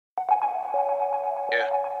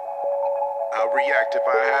I'll react if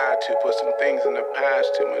I had to. Put some things in the past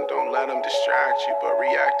too, and don't let them distract you, but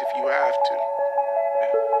react if you have to.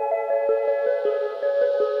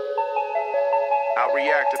 I'll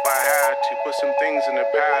react if I had to. Put some things in the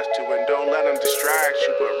past too, and don't let them distract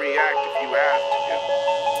you, but react if you have to.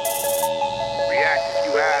 React if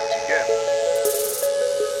you have to,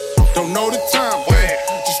 Don't know the time,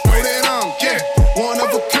 just know that I'm, one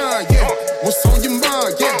of a kind, What's on your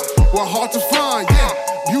mind, What hard to find,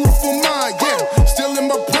 Beautiful mind, Still in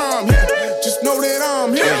my prime, Just know that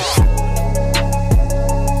I'm here.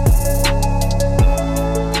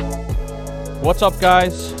 What's up,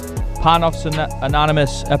 guys? Panoffs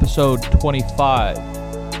Anonymous, episode 25.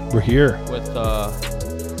 We're here With,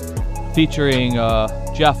 featuring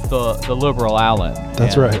Jeff the Liberal Allen.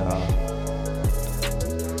 That's right.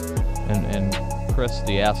 And Chris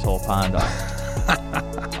the Asshole Pondoff.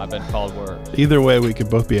 I've been called worse. Either way, we could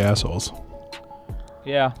both be assholes.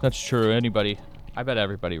 Yeah, that's true. I bet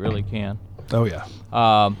everybody really can. Oh, yeah.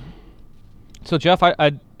 So, Jeff,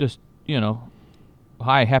 I just,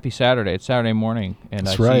 hi, happy Saturday. It's Saturday morning, and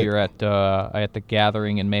That's I right. see you're at the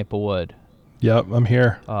gathering in Maplewood. Yep, I'm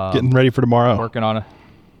here. Getting ready for tomorrow.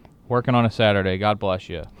 Working on a Saturday. God bless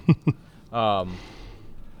you.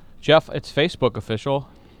 Jeff, it's Facebook official.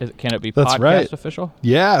 Can it be That's podcast right. official?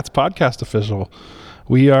 Yeah, it's podcast official.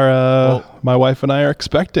 We are, my wife and I are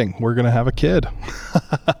expecting. We're going to have a kid.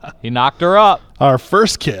 He knocked her up. Our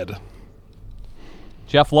first kid.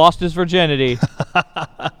 Jeff lost his virginity.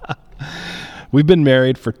 We've been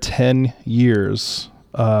married for 10 years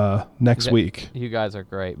next week. You guys are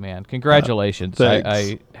great, man. Congratulations. Thanks.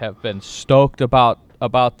 I have been stoked about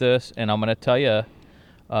this, and I'm going to tell you,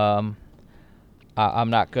 I'm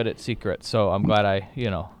not good at secrets, so I'm glad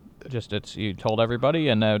you told everybody,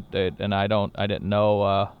 and I didn't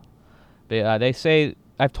know. They say,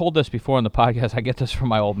 I've told this before in the podcast. I get this from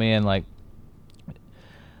my old man, like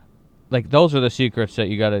those are the secrets that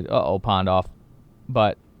you got to pond off.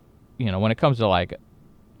 But when it comes to like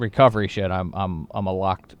recovery shit, I'm a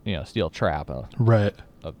locked steel trap, Right.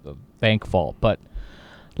 a bank vault. But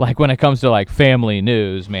like when it comes to like family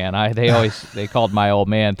news, man, they called my old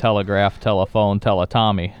man telegraph, telephone,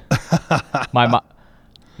 teletommy.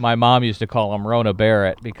 My mom used to call him Rona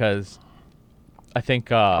Barrett because I think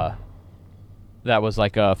that was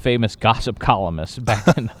like a famous gossip columnist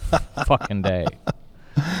back in the fucking day.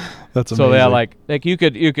 That's amazing. So yeah, like you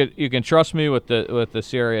can trust me with the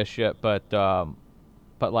serious shit, but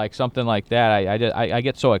like something like that, I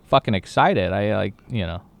get so like fucking excited.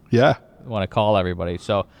 Yeah. Want to call everybody.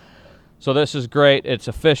 So this is great. It's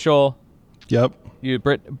official. Yep.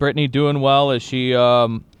 Brittany doing well? Is she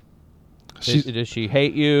does she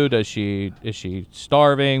hate you? Is she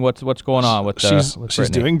starving? What's going on with she's Brittany?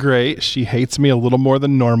 doing great. She hates me a little more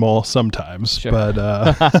than normal sometimes, Sure. but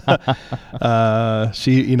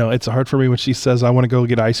she, it's hard for me when she says I want to go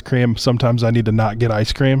get ice cream. Sometimes I need to not get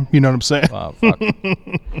ice cream. You know what I'm saying? Oh, fuck.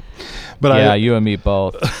 But yeah, you and me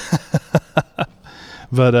both.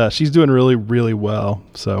 But she's doing really, really well.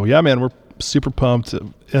 So yeah, man, we're super pumped.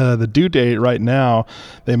 The due date right now,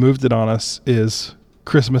 they moved it on us, is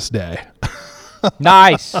Christmas Day.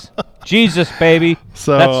 Nice. Jesus, baby.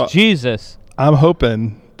 So that's Jesus. I'm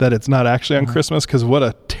hoping that it's not actually on Christmas, because what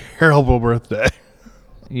a terrible birthday.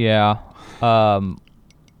 Yeah.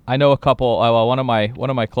 I know a couple. One of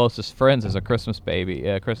my closest friends is a Christmas baby.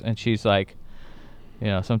 And she's like,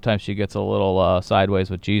 sometimes she gets a little sideways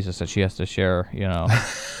with Jesus, and she has to share.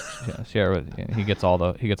 Share with. He gets all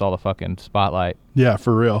the fucking spotlight. Yeah,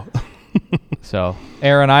 for real. So,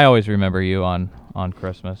 Aaron, I always remember you on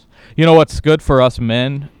Christmas. You know what's good for us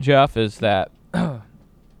men, Jeff, is that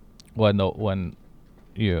when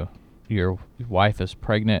your wife is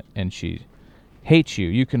pregnant and she hates you,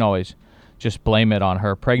 you can always just blame it on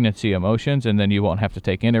her pregnancy emotions, and then you won't have to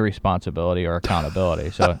take any responsibility or accountability.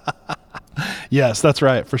 So, Yes, that's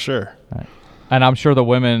right, for sure. right. And I'm sure the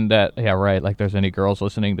women like there's any girls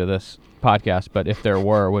listening to this podcast, but if there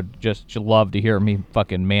were, would just love to hear me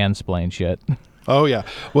fucking mansplain shit. Oh yeah.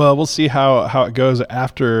 Well, we'll see how it goes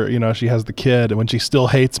after, she has the kid and when she still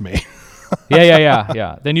hates me.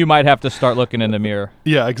 Yeah. Then you might have to start looking in the mirror.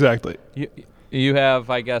 Yeah, exactly. You have,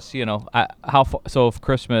 I guess, so of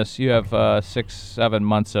Christmas, you have 6-7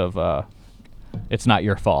 months of it's not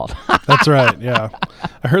your fault. That's right. Yeah.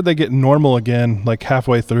 I heard they get normal again like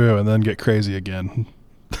halfway through and then get crazy again.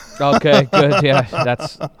 Okay, good. Yeah,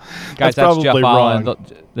 that's Jeff probably Allen, wrong.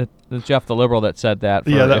 the Jeff the Liberal that said that.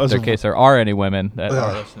 In case there are any women that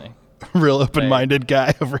are listening. Real open-minded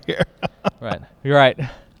guy over here. Right. You're right.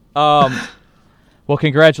 Well,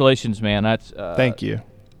 congratulations, man. That's Thank you.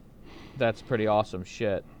 That's pretty awesome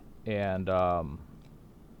shit. And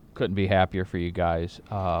couldn't be happier for you guys.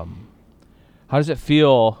 How does it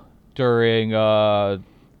feel during the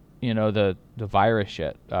virus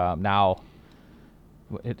shit? Now,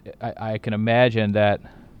 I can imagine that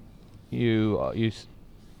you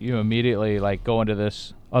immediately like go into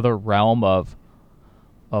this other realm of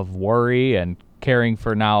worry and caring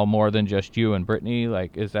for now more than just you and Brittany.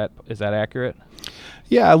 Like, is that accurate?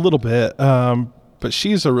 Yeah, a little bit. But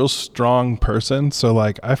she's a real strong person, so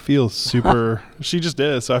like I feel super. She just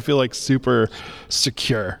is, so I feel like super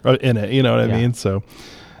secure in it. You know what I mean? So,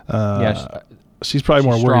 she's probably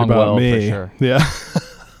more worried about me. For sure. Yeah.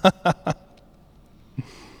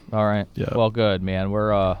 All right. Yeah. Well, good, man.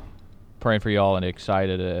 We're praying for y'all and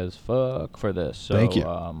excited as fuck for this. So, thank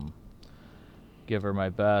you. Give her my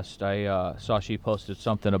best. I saw she posted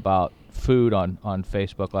something about food on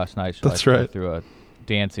Facebook last night. So That's I right. threw a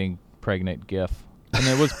dancing pregnant gif. And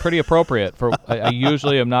it was pretty appropriate for. I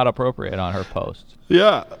usually am not appropriate on her posts.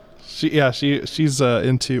 Yeah, she's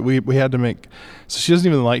into. We had to make. So she doesn't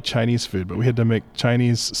even like Chinese food, but we had to make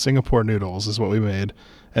Chinese Singapore noodles is what we made,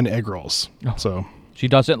 and egg rolls. Oh. So She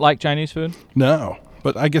doesn't like Chinese food? no,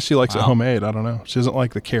 but I guess she likes it homemade. I don't know. She doesn't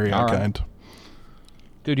like the carry-out kind.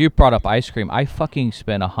 Dude, you brought up ice cream. I fucking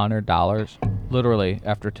spent $100, literally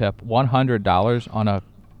after tip, $100 on a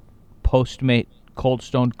Postmate Cold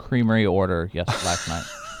Stone Creamery order last night.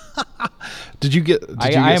 Did you get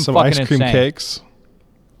I am some fucking ice cream insane. cakes?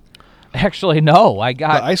 Actually, no. I The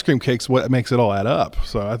got ice cream cakes what makes it all add up.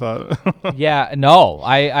 So I thought yeah, no.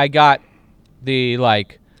 I got the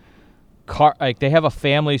like they have a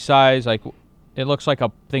family size, like it looks like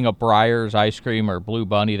a thing of Breyer's ice cream or Blue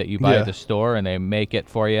Bunny that you buy at the store, and they make it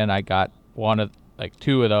for you. And I got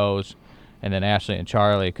two of those, and then Ashley and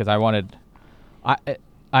Charlie because I wanted.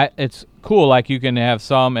 It's cool. Like you can have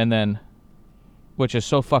some, and then, which is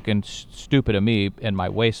so fucking stupid of me and my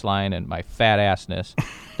waistline and my fat assness,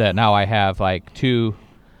 that now I have like two.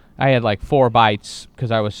 I had like 4 bites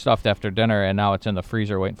because I was stuffed after dinner, and now it's in the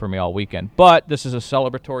freezer waiting for me all weekend. But this is a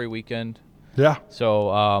celebratory weekend. yeah.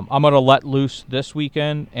 So I'm going to let loose this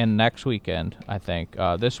weekend and next weekend, I think.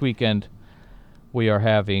 This weekend,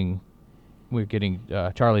 Charlie's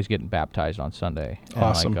getting baptized on Sunday.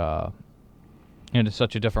 Awesome. And, and it's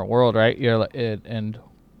such a different world, right? And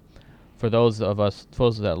for those that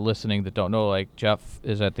are listening that don't know, like Jeff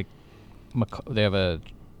is at they have a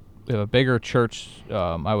bigger church,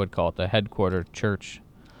 I would call it the headquarter church,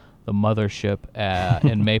 the mothership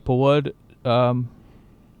in Maplewood, in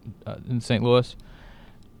St. Louis.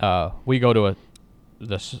 We go to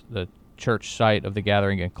the church site of the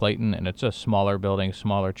gathering in Clayton, and it's a smaller building,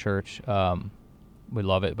 smaller church. We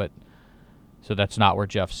love it, but so that's not where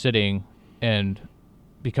Jeff's sitting, and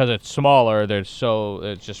because it's smaller, it's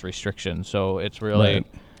just restrictions. So it's really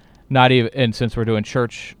not even. And since we're doing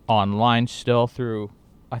church online still through,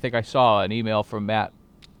 I think I saw an email from Matt,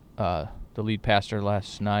 the lead pastor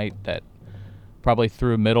last night, that probably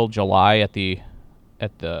through middle July at the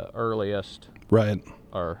earliest, Right.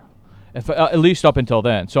 or at least up until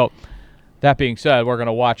then. So that being said, we're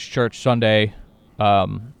gonna watch church Sunday,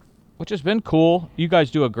 which has been cool. You guys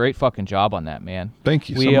do a great fucking job on that, man. Thank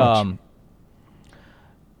you so much.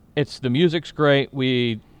 The music's great.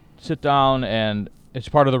 We sit down and it's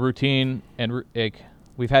part of the routine, and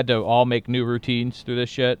we've had to all make new routines through this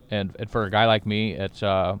shit. And for a guy like me, it's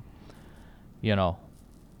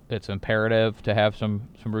it's imperative to have some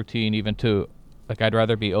routine, even to like I'd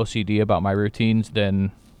rather be OCD about my routines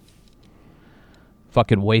than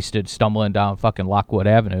fucking wasted stumbling down fucking Lockwood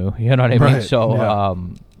Avenue. You know what I mean? Right, So yeah.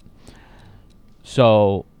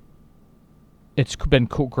 so it's been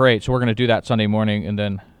great. So we're gonna do that Sunday morning, and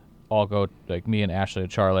then all go, like me and Ashley and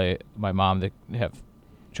Charlie, my mom, they have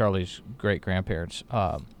Charlie's great grandparents,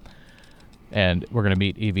 and we're gonna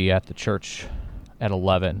meet Evie at the church at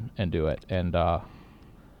 11 and do it. And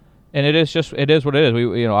it is what it is.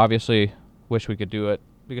 We obviously wish we could do it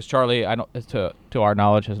because Charlie, to our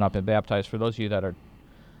knowledge, has not been baptized. For those of you that are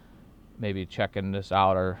maybe checking this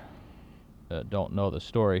out or don't know the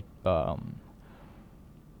story,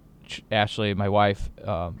 Ashley, my wife,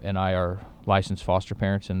 and I are licensed foster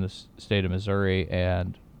parents in the state of Missouri,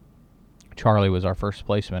 and Charlie was our first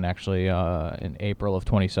placement actually in April of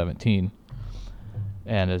 2017.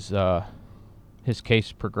 And as his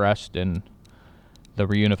case progressed and the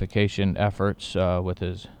reunification efforts with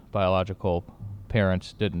his biological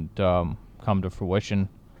parents didn't come to fruition,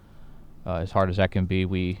 as hard as that can be,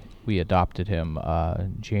 we adopted him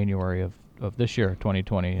in January of this year,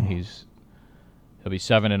 2020, and he'll be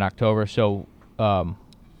 7 in October. So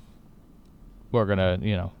we're gonna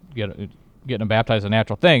getting him baptized a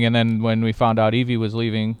natural thing. And then when we found out Evie was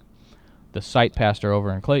leaving the site pastor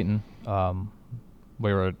over in Clayton,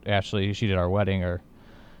 she did our wedding, or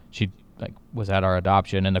she like was at our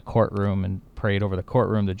adoption in the courtroom and prayed over the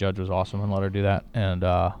courtroom. The judge was awesome and let her do that, and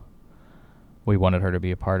we wanted her to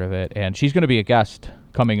be a part of it. And she's going to be a guest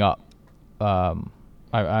coming up.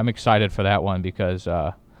 I'm excited for that one because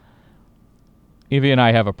Evie and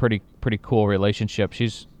I have a pretty cool relationship.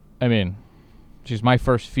 She's my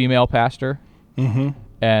first female pastor,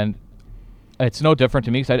 and it's no different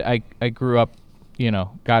to me because I grew up,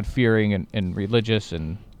 God-fearing and religious,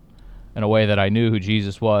 and in a way that I knew who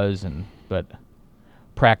Jesus was, but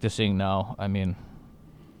practicing, no. I mean,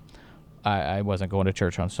 I wasn't going to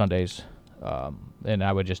church on Sundays, and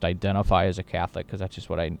I would just identify as a Catholic because that's just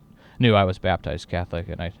what I knew. I was baptized Catholic,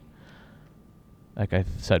 and like I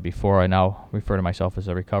said before, I now refer to myself as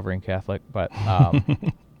a recovering Catholic, but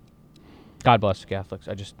God bless Catholics.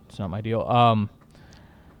 It's not my deal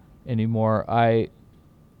anymore.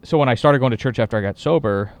 So when I started going to church after I got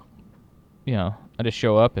sober, I just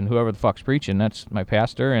show up and whoever the fuck's preaching, that's my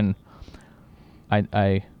pastor. And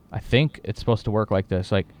I think it's supposed to work like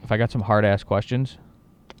this. Like if I got some hard ass questions,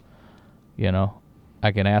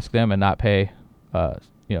 I can ask them and not pay,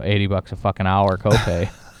 $80 a fucking hour copay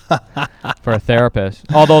for a therapist.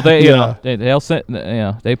 Although they'll sit,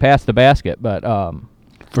 they pass the basket, but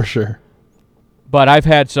for sure. But I've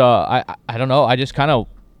had I don't know. I just kind of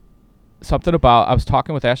something about. I was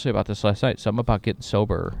talking with Ashley about this last night. Something about getting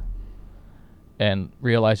sober and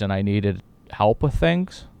realizing I needed help with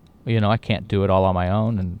things. I can't do it all on my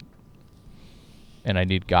own, and I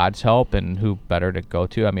need God's help. And who better to go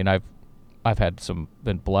to? I mean, I've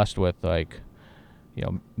been blessed with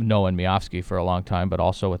knowing Miofsky for a long time, but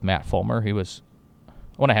also with Matt Fulmer. I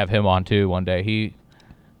want to have him on too one day.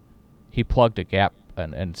 He plugged a gap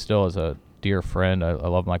and still is a dear friend. I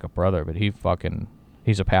love him like a brother, but he's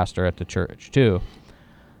a pastor at the church too.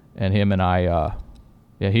 And him and I,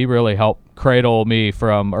 he really helped cradle me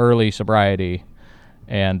from early sobriety,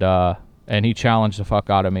 and he challenged the fuck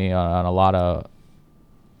out of me on a lot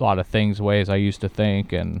of things, ways I used to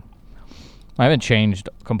think, and I haven't changed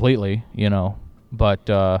completely, but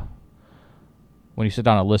when you sit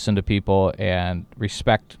down and listen to people and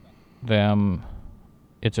respect them,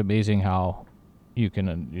 it's amazing how you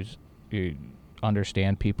can you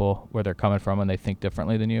understand people where they're coming from and they think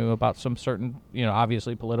differently than you about some certain,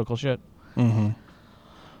 obviously political shit,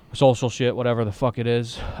 social shit, whatever the fuck it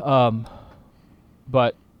is.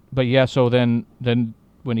 But yeah, so then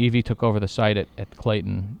when Evie took over the site at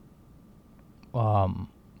Clayton, I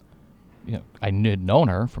had known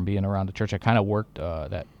her from being around the church. I kind of worked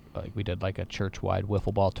we did like a church-wide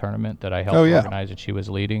wiffle ball tournament that I helped organize and she was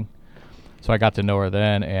leading. So I got to know her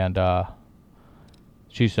then, and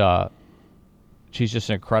she's just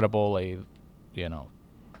incredibly,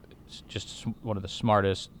 just one of the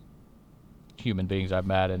smartest human beings I've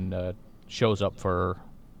met, and shows up for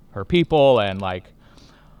her people, and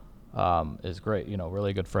is great,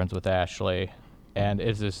 really good friends with Ashley, and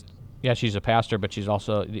is this. Yeah, she's a pastor, but she's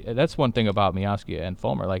also. That's one thing about Miofsky and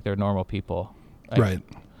Fulmer. Like, they're normal people, right?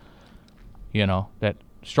 That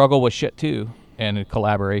struggle with shit too, and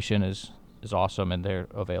collaboration is awesome, and they're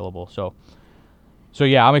available. So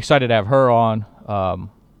yeah, I'm excited to have her on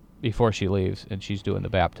before she leaves, and she's doing the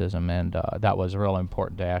baptism, and that was real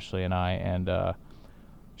important to Ashley and I. And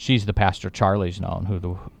she's the pastor Charlie's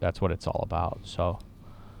known, that's what it's all about. So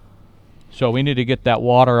we need to get that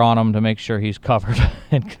water on him to make sure he's covered. Just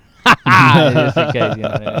in case,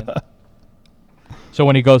 what I mean? So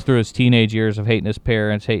when he goes through his teenage years of hating his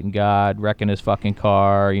parents, hating God, wrecking his fucking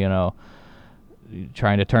car,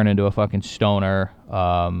 trying to turn into a fucking stoner,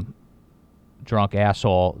 drunk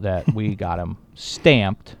asshole, that we got him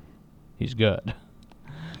stamped, he's good.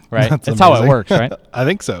 Right? That's how it works, right? I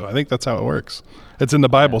think so. I think that's how it works. It's in the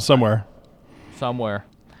Bible somewhere.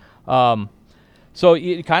 So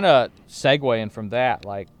you kind of segueing from that,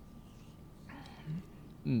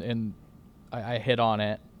 and I hit on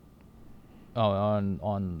it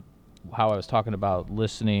on how I was talking about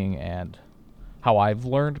listening and how I've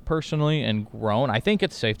learned personally and grown. I think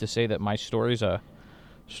it's safe to say that my story is a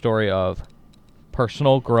story of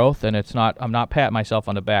personal growth, and I'm not patting myself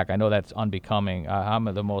on the back. I know that's unbecoming. I'm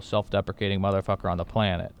the most self-deprecating motherfucker on the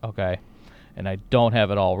planet, okay? And I don't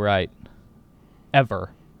have it all right,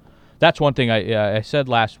 ever. That's one thing I said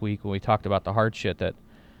last week when we talked about the hard shit, that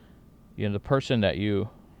the person that you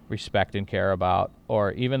respect and care about,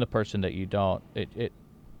 or even the person that you don't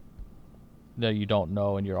that you don't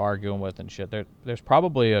know and you're arguing with and shit, there's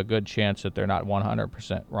probably a good chance that they're not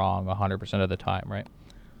 100% wrong 100% of the time, right?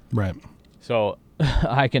 Right. So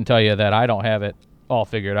I can tell you that I don't have it all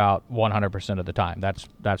figured out 100% of the time. That's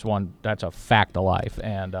a fact of life,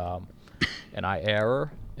 and I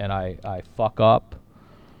err and I fuck up,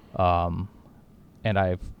 And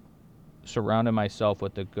I've surrounded myself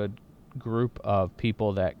with a good group of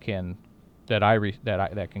people that can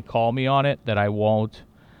call me on it, that I won't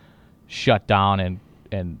shut down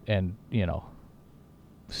and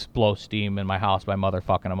blow steam in my house by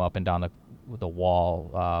motherfucking them up and down the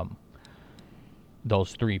wall.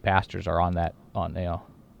 Those 3 pastors are on that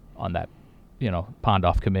pond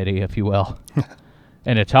off committee, if you will.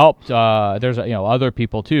 And it's helped. There's other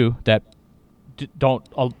people too that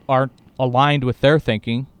aren't aligned with their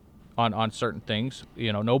thinking on certain things.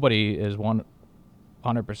 Nobody is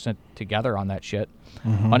 100% together on that shit,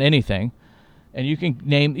 on anything. And you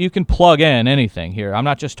can plug in anything here. I'm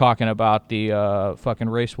not just talking about the fucking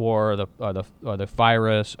race war or the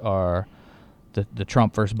virus or the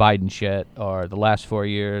Trump versus Biden shit or the last 4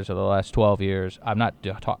 years or the last 12 years. I'm not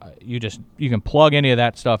you can plug any of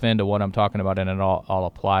that stuff into what I'm talking about, and it all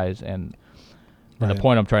applies. And the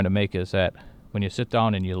point I'm trying to make is that when you sit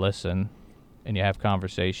down and you listen and you have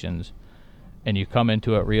conversations and you come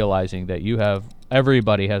into it realizing that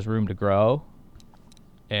everybody has room to grow,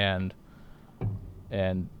 and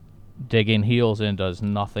digging heels in does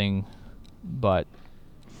nothing but,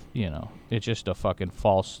 it's just a fucking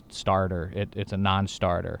false starter. It's a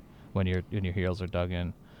non-starter when your heels are dug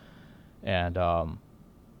in. And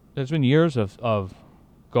there's been years of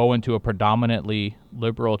going to a predominantly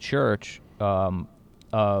liberal church and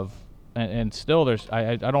still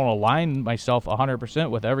I don't align myself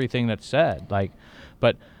 100% with everything that's said.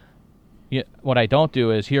 But what I don't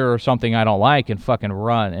do is hear something I don't like and fucking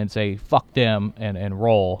run and say, fuck them, and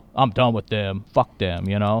roll. I'm done with them. Fuck them,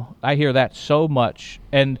 I hear that so much.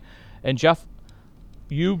 And Jeff,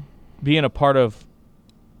 you being a part of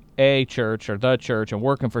a church or the church and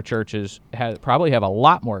working for churches probably have a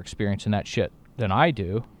lot more experience in that shit than I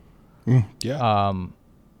do. Yeah.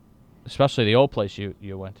 Especially the old place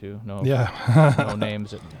you went to. No. Yeah.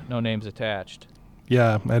 no names attached.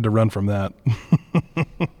 Yeah, I had to run from that.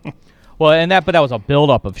 Well, but that was a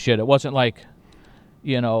buildup of shit. It wasn't like,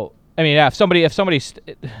 if somebody,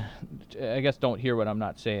 I guess don't hear what I'm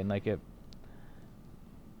not saying. Like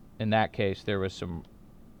in that case, there was some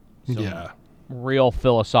real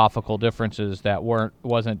philosophical differences that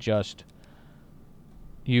wasn't just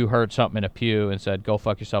you heard something in a pew and said, "Go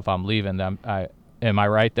fuck yourself, I'm leaving." Am I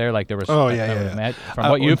right there? Like there was. Oh yeah.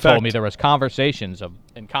 From what you've told me, there was conversations and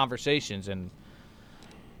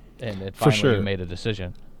it finally you made a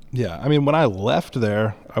decision. Yeah, I mean, when I left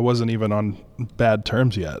there, I wasn't even on bad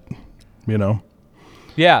terms yet,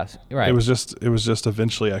 Yeah, right. It was just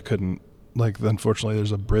eventually I couldn't, unfortunately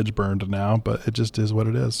there's a bridge burned now, but it just is what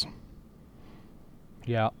it is.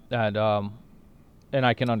 Yeah, and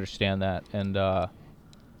I can understand that, and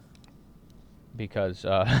because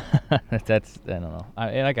that's, I don't know.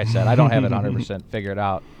 And like I said, I don't have it 100% figured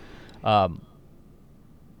out. And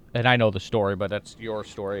I know the story, but that's your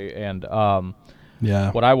story, and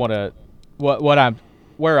yeah. What I want to,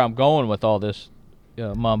 where I'm going with all this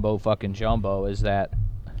mumbo fucking jumbo is that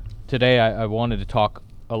today I wanted to talk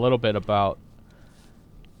a little bit about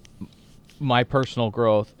my personal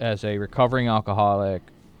growth as a recovering alcoholic,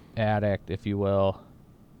 addict, if you will,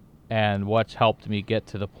 and what's helped me get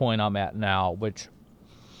to the point I'm at now, which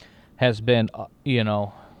has been,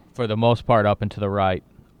 for the most part up and to the right,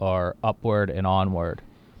 or upward and onward.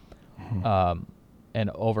 And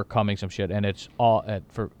overcoming some shit, and it's all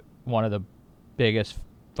for one of the biggest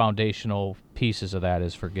foundational pieces of that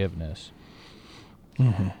is forgiveness.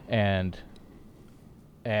 And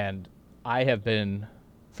I have been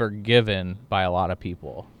forgiven by a lot of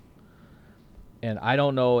people, and I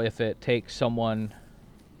don't know if it takes someone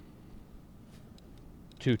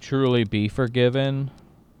to truly be forgiven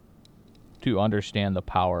to understand the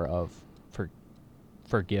power of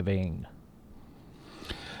forgiving.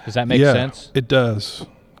 Does that make sense? It does.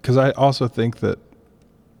 Because I also think that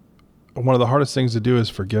one of the hardest things to do is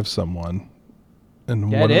forgive someone.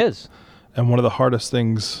 And it is. And one of the hardest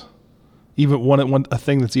things, a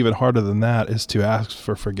thing that's even harder than that, is to ask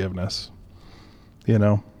for forgiveness.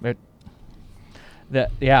 That's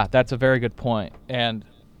a very good point. And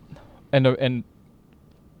where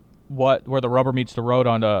the rubber meets the road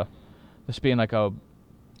on this being like a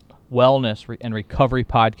wellness and recovery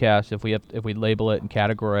podcast, if we label it and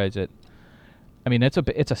categorize it, I mean it's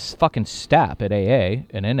a fucking step at AA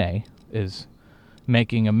and NA is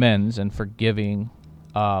making amends and forgiving,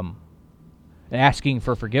 and asking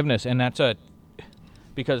for forgiveness, and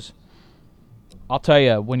because I'll tell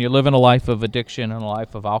you, when you're living a life of addiction and a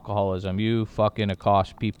life of alcoholism, you fucking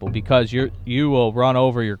accost people because you will run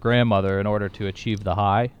over your grandmother in order to achieve the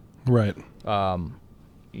high. Right.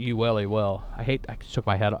 You will. I took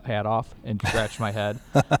my hat off and scratched my head,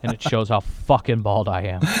 and it shows how fucking bald I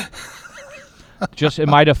am. Just in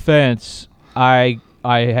my defense, I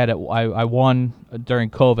won during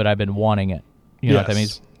COVID. I've been wanting it. You know what that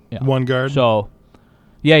means? Yeah. One guard. So,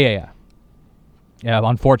 yeah. Yeah,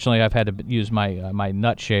 unfortunately, I've had to use my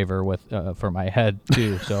nut shaver for my head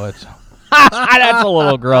too. So it's that's a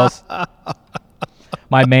little gross.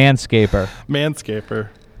 My manscaper.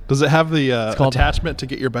 Does it have the attachment to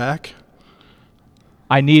get your back?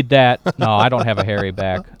 I need that. No, I don't have a hairy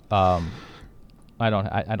back. I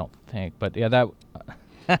don't think. But yeah, that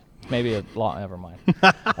maybe a lot. Never mind.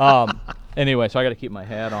 Anyway, so I got to keep my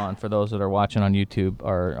hat on for those that are watching on YouTube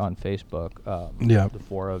or on Facebook. The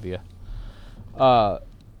 4 of you. But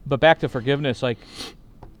back to forgiveness. Like,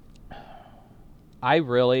 I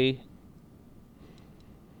really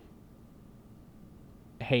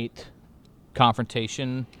hate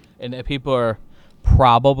confrontation, and that people are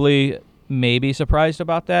probably maybe surprised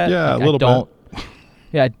about that. Yeah, like, a little bit.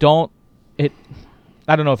 Yeah, I don't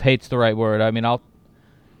know if hate's the right word. I mean,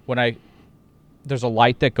 there's a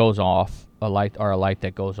light that goes off, a light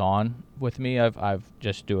that goes on with me. I've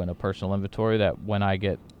just doing a personal inventory that when I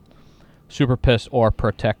get super pissed or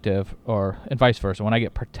protective, and vice versa, when I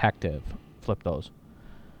get protective, flip those,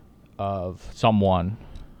 of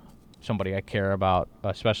somebody I care about,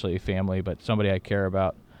 especially family, but somebody I care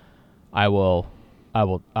about,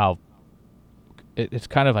 it's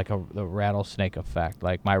kind of like the rattlesnake effect.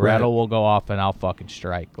 Like, my rattle will go off and I'll fucking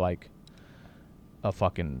strike like a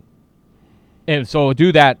fucking. And so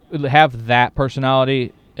do that, have that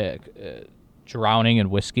personality, drowning in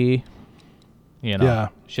whiskey,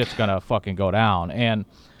 shit's gonna fucking go down. And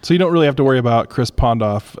so you don't really have to worry about Chris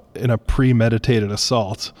Pondoff in a premeditated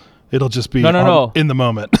assault. It'll just be no. in the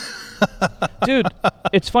moment. Dude,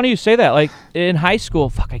 it's funny you say that. Like, in high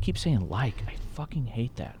school, I keep saying I fucking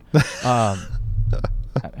hate that. I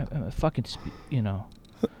fucking,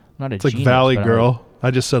 not a It's like genius, Valley Girl.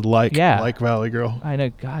 I just said like Valley Girl. I know,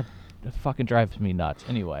 God, it fucking drives me nuts.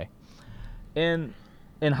 Anyway, in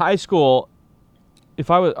high school, if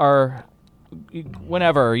I was,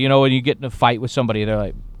 whenever, when you get in a fight with somebody, they're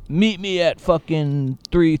like, meet me at fucking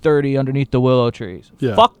 3:30 underneath the willow trees.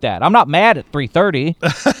 Yeah. Fuck that. I'm not mad at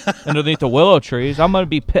 3:30 underneath the willow trees.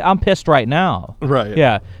 I'm pissed right now. Right.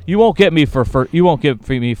 Yeah. You won't get me for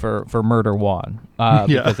murder 1,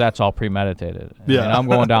 because that's all premeditated. Yeah. And I'm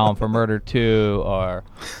going down for murder 2 or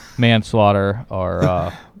manslaughter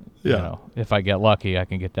or if I get lucky, I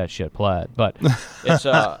can get that shit pled. But it's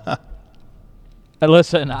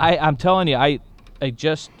listen, I'm telling you, I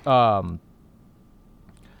just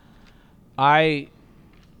I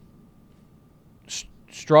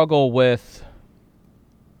struggle with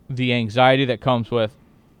the anxiety that comes with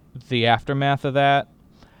the aftermath of that.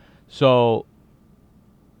 So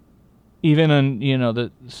even in,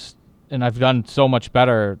 and I've done so much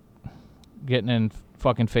better getting in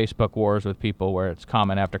fucking Facebook wars with people where it's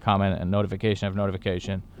comment after comment and notification after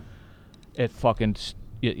notification. It fucking,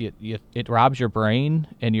 it robs your brain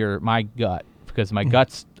and my gut, because my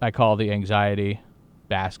guts, I call the anxiety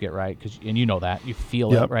basket, right? And you know that. You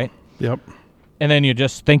feel it, right? Yep. And then you're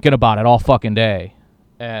just thinking about it all fucking day.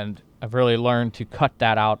 And I've really learned to cut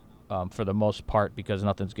that out for the most part, because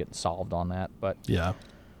nothing's getting solved on that. But yeah.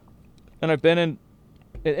 And I've been in,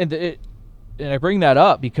 and I bring that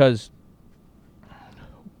up because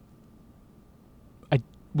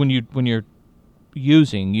when you're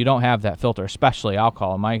using, you don't have that filter, especially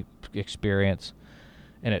alcohol, in my experience,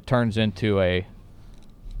 and it turns into a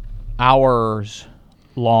hours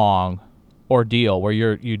long ordeal where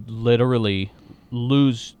you literally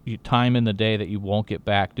lose time in the day that you won't get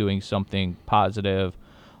back doing something positive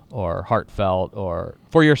or heartfelt, or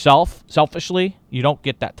for yourself, selfishly, you don't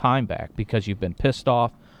get that time back because you've been pissed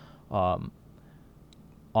off in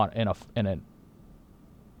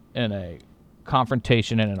a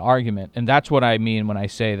confrontation, in an argument. And that's what I mean when I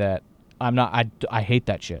say that I hate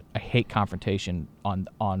that shit. I hate confrontation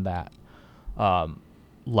on that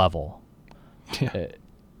level. Yeah.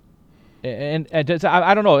 And I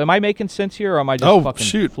don't know. Am I making sense here, or am I just fucking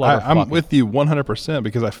shoot? I'm with you 100%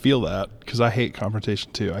 because I feel that, because I hate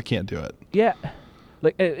confrontation too. I can't do it. Yeah,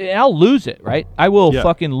 like, and I'll lose it. Right? I will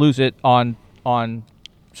fucking lose it on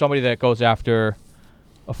somebody that goes after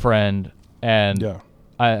a friend, and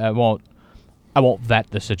I won't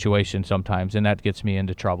vet the situation sometimes, and that gets me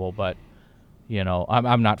into trouble. But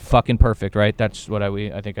I'm not fucking perfect, right? That's what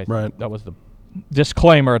I think that was the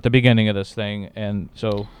disclaimer at the beginning of this thing, and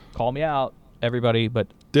so call me out, everybody. But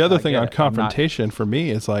the other thing on confrontation for me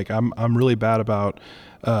is, like, I'm really bad about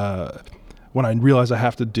when I realize I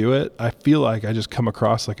have to do it. I feel like I just come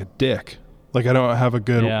across like a dick, Like I don't have a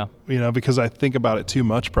good, Yeah. Because I think about it too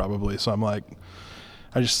much probably. So I'm like,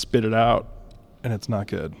 I just spit it out, and it's not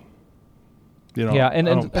good. Yeah, and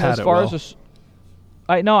I don't pad as it far well. as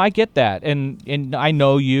I get that, and I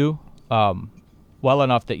know you well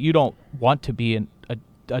enough that you don't want to be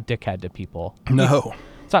a dickhead to people. No.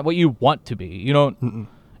 It's not what you want to be. You don't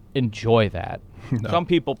enjoy that. No. Some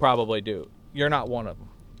people probably do. You're not one of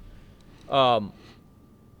them.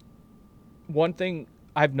 One thing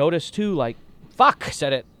I've noticed too, like, fuck,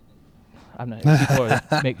 said it. I'm not.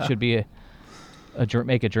 People should be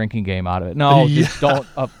make a drinking game out of it. No, just don't.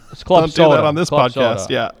 It's club Don't soda. do that on this Club podcast.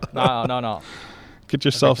 soda. Yeah. No. Get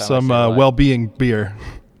yourself Every time I some say it, like- well-being beer.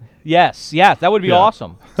 Yes, that would be Yeah.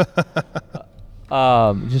 awesome.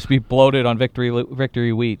 Just be bloated on victory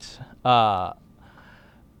wheats.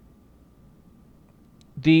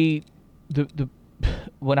 The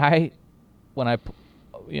when I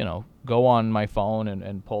go on my phone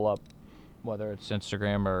and pull up whether it's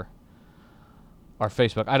Instagram or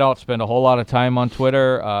Facebook, I don't spend a whole lot of time on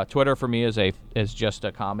Twitter. Twitter for me is just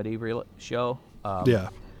a comedy show. Yeah.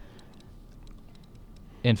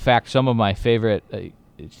 In fact, some of my favorite,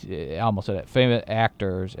 I almost said it, favorite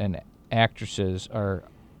actors and actresses are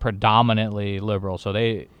predominantly liberal, so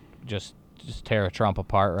they just tear Trump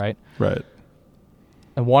apart, right? Right.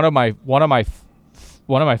 And one of my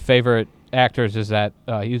favorite actors is that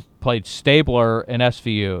he played Stabler in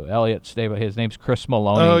SVU. Elliot Stabler. His name's Chris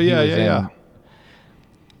Maloney. Oh He yeah, was yeah.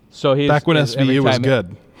 So he's Back when every SVU was time-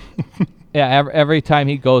 good. Yeah, every time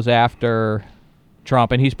he goes after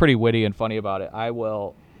Trump, and he's pretty witty and funny about it.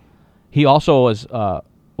 He also was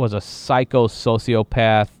a psycho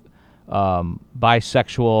sociopath,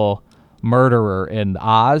 bisexual murderer in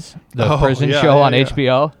Oz, the prison yeah, show yeah, on yeah.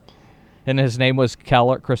 HBO, and his name was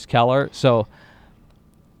Chris Keller. So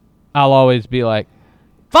I'll always be like,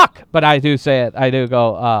 "Fuck," but I do say it. I do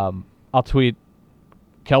go. I'll tweet,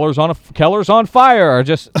 "Keller's on fire," or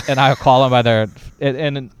just, and I'll call him by their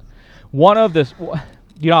and one of this.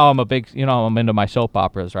 I'm I'm into my soap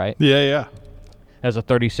operas, right? Yeah. As a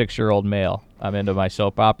 36-year-old male, I'm into my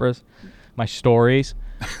soap operas, my stories.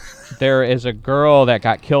 There is a girl that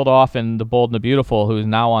got killed off in The Bold and the Beautiful who's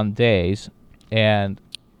now on Days, and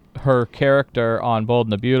her character on Bold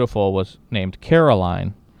and the Beautiful was named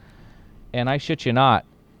Caroline. And I shit you not,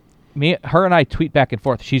 her and I tweet back and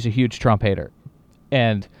forth. She's a huge Trump hater.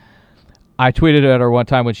 And I tweeted at her one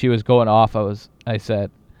time when she was going off. I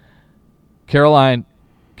said,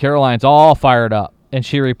 Caroline's all fired up. And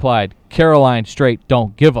she replied, "Caroline straight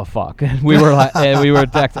don't give a fuck." And we were like,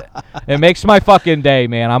 texting. It makes my fucking day,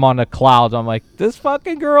 man. I'm on the clouds. I'm like, this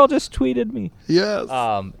fucking girl just tweeted me. Yes.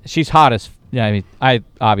 She's hot as. Yeah, I mean, I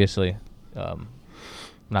obviously,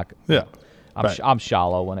 not. Yeah. I'm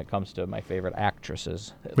shallow when it comes to my favorite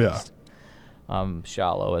actresses. At Yeah. least. I'm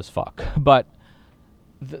shallow as fuck. But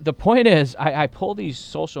the point is, I pull these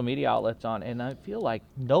social media outlets on, and I feel like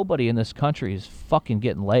nobody in this country is fucking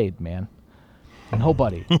getting laid, man.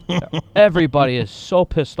 Nobody. Everybody is so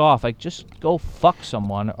pissed off. Like, just go fuck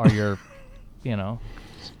someone, or you're,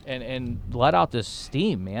 and let out this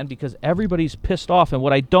steam, man, because everybody's pissed off. And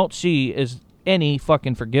what I don't see is any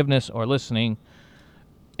fucking forgiveness or listening.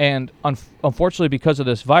 And unfortunately, because of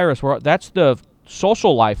this virus, that's the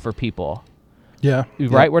social life for people. Yeah.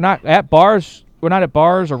 Right? We're not at bars. We're not at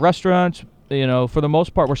bars or restaurants. For the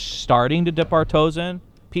most part, we're starting to dip our toes in.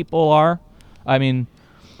 People are. I mean,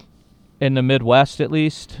 in the Midwest, at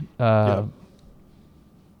least. Not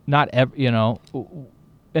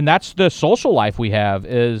and that's the social life we have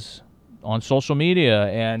is on social media,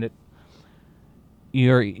 and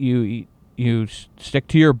you stick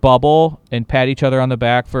to your bubble and pat each other on the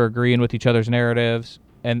back for agreeing with each other's narratives,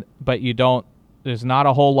 but you don't. There's not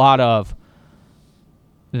a whole lot of.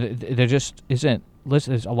 There just isn't.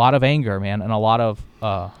 Listen, there's a lot of anger, man, and a lot of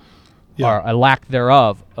or a lack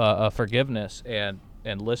thereof of forgiveness and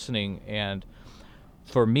listening. And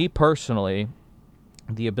for me personally,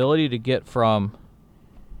 the ability to get from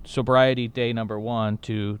sobriety day number 1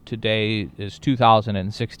 to today is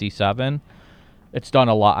 2067. It's done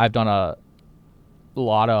a lot. I've done a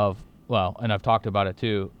lot of, and I've talked about it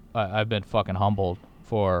too. I've been fucking humbled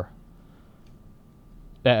for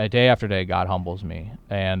day after day. God humbles me,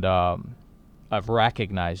 and I've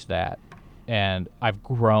recognized that, and I've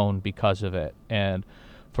grown because of it. And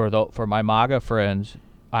for my MAGA friends,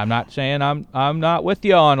 I'm not saying I'm not with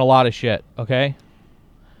you on a lot of shit, okay?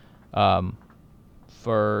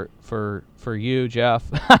 For you, Jeff,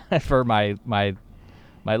 for my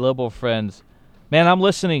liberal friends, man, I'm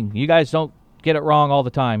listening. You guys don't get it wrong all the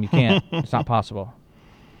time. You can't. It's not possible.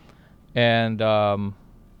 And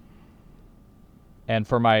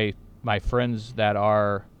for my friends that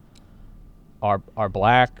are are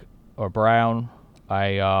black or brown,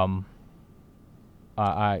 I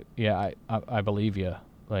believe you.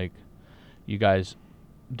 Like, you guys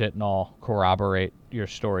didn't all corroborate your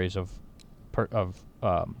stories of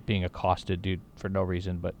being accosted, dude, for no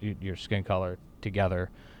reason but your skin color together,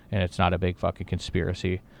 and it's not a big fucking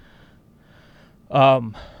conspiracy.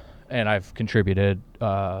 And I've contributed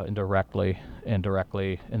indirectly in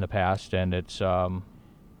the past, and it's not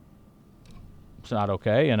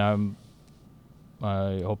okay, and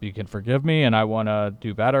I hope you can forgive me, and I want to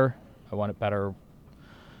do better. I want it better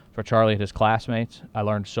for Charlie and his classmates. I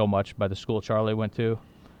learned so much by the school Charlie went to,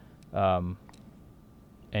 and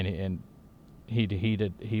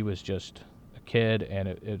he was just a kid, and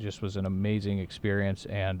it just was an amazing experience.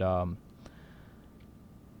 And I'm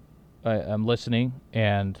listening,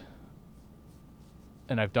 and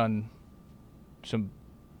I've done some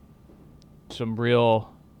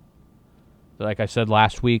real, like I said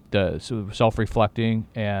last week, the self-reflecting,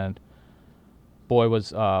 and boy,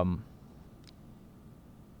 was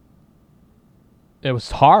it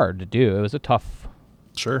was hard to do. It was a tough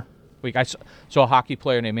week. I saw a hockey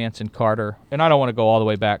player named Anson Carter, and I don't want to go all the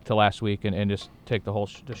way back to last week and just take the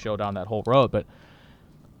show down that whole road, but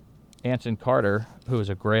Anson Carter, who was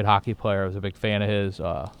a great hockey player, I was a big fan of his.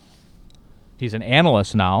 He's an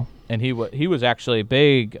analyst now, and he was actually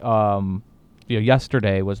big.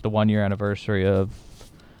 Yesterday was the 1-year anniversary of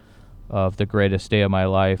the greatest day of my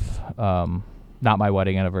life. Not my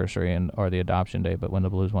wedding anniversary or the adoption day, but when the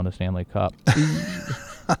Blues won the Stanley Cup.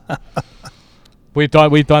 We've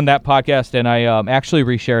done that podcast, and I actually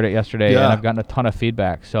reshared it yesterday, and I've gotten a ton of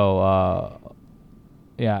feedback. So,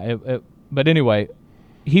 but anyway,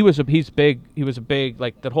 he's big. He was a big,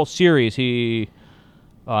 like, that whole series. He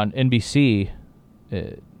on NBC,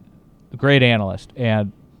 great analyst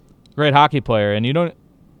and great hockey player, and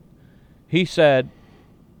he said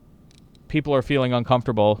people are feeling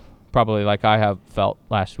uncomfortable, probably like I have felt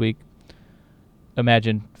last week.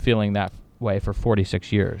 Imagine feeling that way for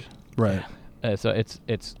 46 years. Right. So it's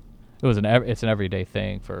an everyday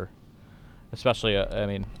thing for, especially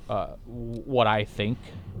what I think,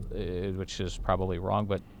 which is probably wrong,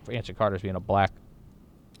 but for Anson Carter's being a black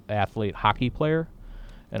athlete, hockey player,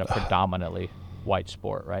 in a predominantly white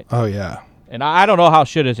sport, right? Oh yeah. And I don't know how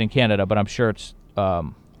shit is in Canada, but I'm sure it's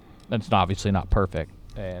obviously not perfect.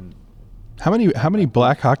 And how many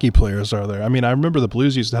black hockey players are there? I mean, I remember the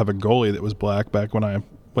Blues used to have a goalie that was black back when I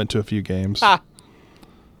went to a few games.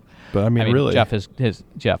 But I mean, really,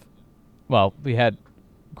 Jeff. Well, we had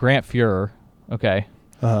Grant Fuhrer. Okay,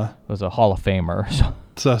 was a Hall of Famer.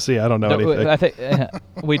 So see, I don't know anything. I think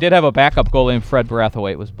we did have a backup goalie named Fred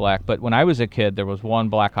Brathwaite was black. But when I was a kid, there was one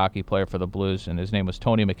black hockey player for the Blues, and his name was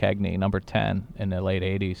Tony McKegney, number 10 in the late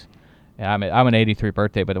 '80s. And I'm an '83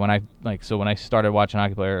 birthday, but when I started watching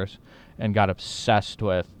hockey players and got obsessed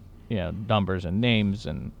with numbers and names,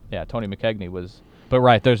 and Tony McKegney was. But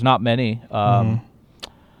right, there's not many. Jarome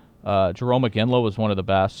Iginla was one of the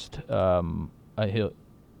best. I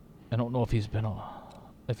don't know if he's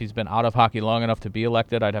been out of hockey long enough to be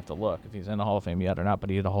elected. I'd have to look if he's in the Hall of Fame yet or not.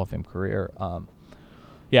 But he had a Hall of Fame career.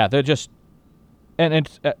 They're just, and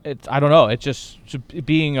it's I don't know. It's just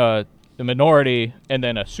being a minority and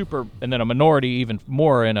then a minority even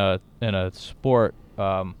more in a sport.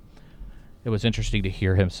 It was interesting to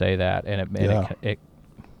hear him say that, and it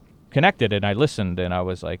connected. And I listened, and I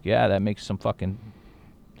was like, yeah, that makes some fucking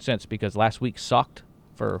sense, because last week sucked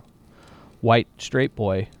for white straight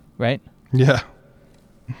boy, right? Yeah.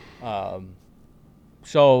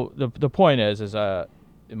 So the point is in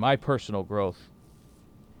my personal growth,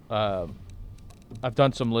 I've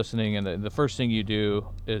done some listening, and the first thing you do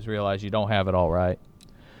is realize you don't have it all right.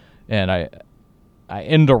 And I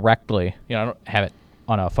indirectly, I don't have it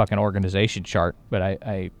on a fucking organization chart, but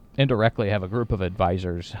I indirectly have a group of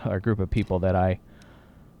advisors, or a group of people that I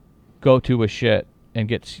go to with shit and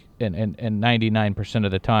get, and 99%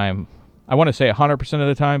 of the time, I want to say 100% of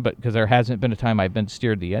the time, but because there hasn't been a time I've been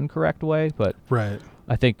steered the incorrect way, but right.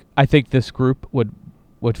 I think this group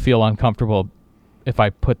would feel uncomfortable if I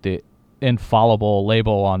put the infallible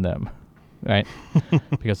label on them, right?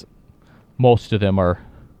 Because most of them are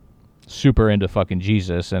super into fucking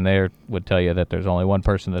Jesus, and they would tell you that there's only one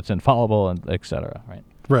person that's infallible, and et cetera, right?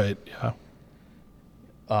 Right,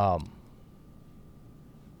 yeah.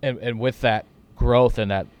 And with that growth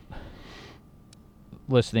and that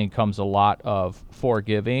listening comes a lot of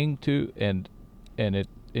forgiving too, and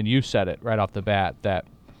you said it right off the bat that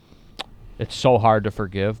it's so hard to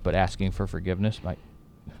forgive, but asking for forgiveness,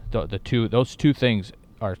 those two things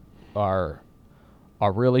are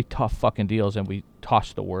really tough fucking deals, and we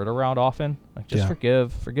toss the word around often, like just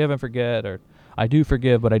forgive and forget, or I do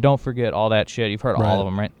forgive, but I don't forget, all that shit. You've heard Right. all of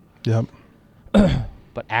them, right? Yep.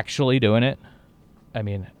 But actually doing it, I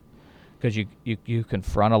mean, because you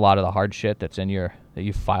confront a lot of the hard shit that's in that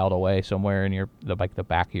you filed away somewhere in the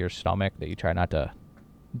back of your stomach that you try not to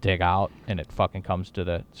dig out, and it fucking comes to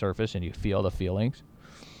the surface and you feel the feelings.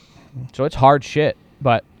 So it's hard shit,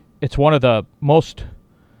 but it's one of the most,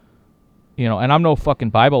 and I'm no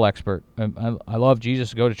fucking Bible expert. I love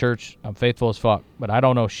Jesus, go to church, I'm faithful as fuck, but I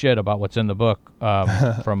don't know shit about what's in the book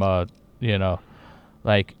from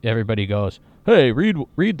like everybody goes, hey,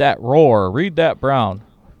 read that Roar, read that Brown.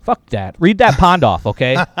 Fuck that. Read that Pondoff,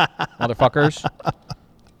 okay? Motherfuckers.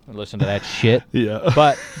 Listen to that shit. Yeah.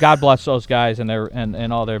 But God bless those guys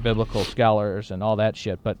and all their biblical scholars and all that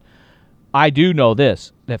shit. But I do know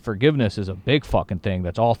this, that forgiveness is a big fucking thing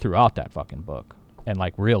that's all throughout that fucking book. And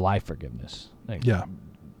like real life forgiveness. Like Yeah.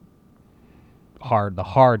 the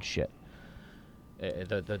hard shit.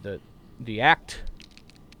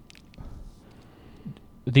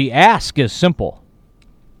 The ask is simple.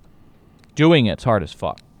 Doing it's hard as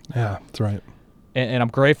fuck. Yeah, that's right. And I'm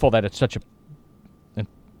grateful that it's such a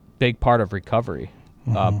big part of recovery,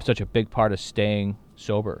 such a big part of staying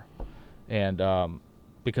sober, and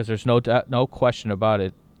because there's no question about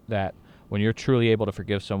it that when you're truly able to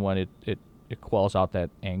forgive someone, it quells out that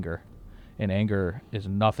anger, and anger is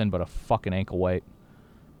nothing but a fucking ankle weight,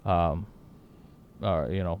 walking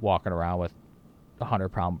around with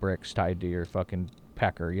 100-pound bricks tied to your fucking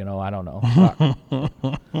pecker. I don't know.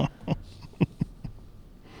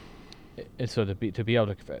 And so to be able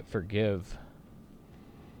to forgive,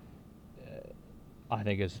 I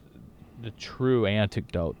think is the true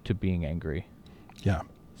antidote to being angry. Yeah.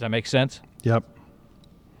 Does that make sense? Yep.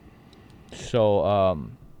 So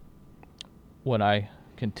when I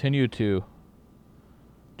continue to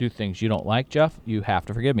do things you don't like, Jeff, you have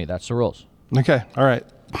to forgive me. That's the rules. Okay. All right.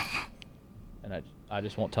 And I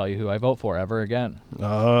just won't tell you who I vote for ever again.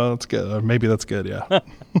 That's good. Or maybe that's good. Yeah.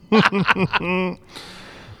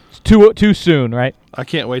 It's too soon, right? I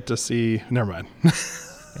can't wait to see. Never mind.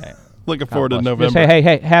 Okay. Looking forward to Just November. say,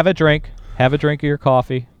 hey, have a drink. Have a drink of your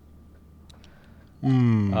coffee.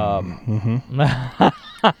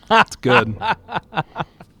 That's good.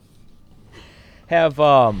 Have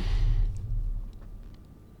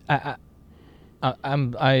I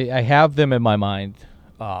have them in my mind.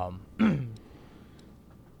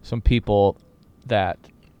 Some people that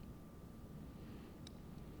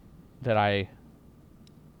I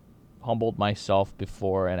humbled myself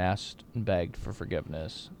before and asked and begged for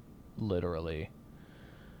forgiveness, literally,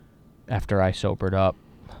 after I sobered up.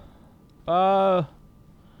 And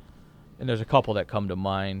there's a couple that come to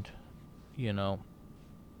mind, and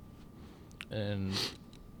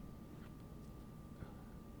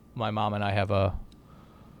my mom and I have a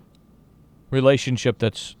relationship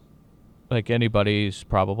that's like anybody's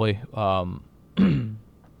probably,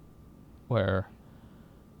 where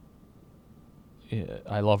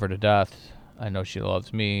I love her to death. I know she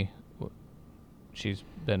loves me. She's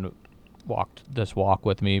been walked this walk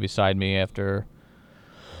with me, beside me after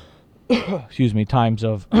times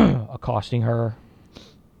of accosting her.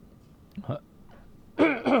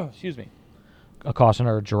 Accosting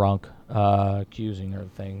her drunk, accusing her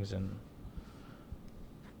of things, and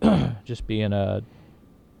just being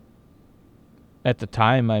at the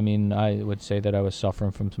time, I mean, I would say that I was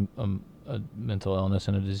suffering from some a mental illness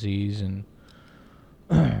and a disease, and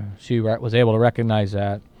she was able to recognize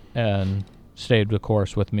that and stayed the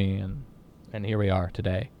course with me, and here we are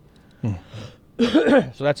today.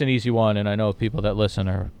 So that's an easy one, and I know people that listen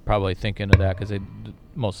are probably thinking of that because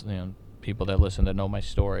most people that listen that know my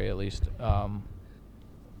story at least.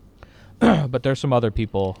 But there's some other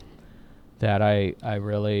people that I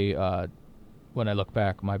really, when I look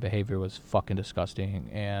back, my behavior was fucking disgusting,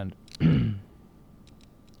 and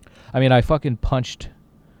I mean, I fucking punched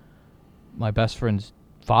my best friend's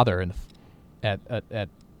father at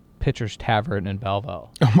Pitcher's Tavern in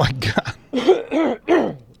Belleville. Oh my God.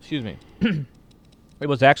 Excuse me. It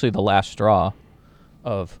was actually the last straw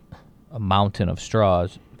of a mountain of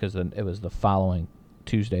straws, because it was the following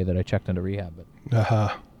Tuesday that I checked into rehab. But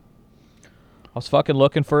I was fucking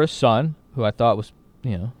looking for his son, who I thought was,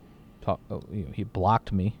 he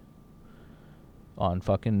blocked me on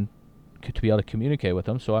fucking to be able to communicate with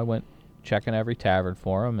him. So I went checking every tavern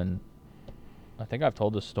for him, and I think I've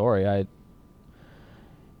told this story.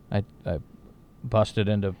 I busted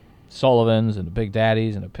into Sullivan's and the Big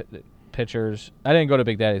Daddy's and the Pitchers. I didn't go to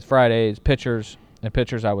Big Daddy's. Fridays, Pitchers. And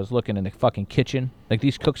Pitchers, I was looking in the fucking kitchen. Like,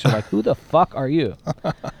 these cooks are like, who the fuck are you?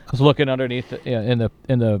 I was looking underneath in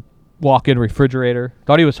the walk-in refrigerator.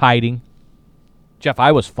 Thought he was hiding. Jeff,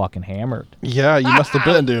 I was fucking hammered. Yeah, you must have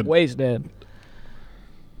been, dude. Wasted.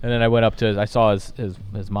 And then I went up to I saw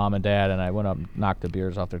his mom and dad, and I went up and knocked the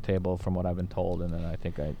beers off their table from what I've been told. And then I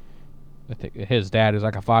think his dad, who's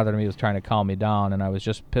like a father to me, was trying to calm me down, and I was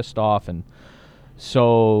just pissed off and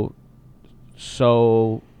so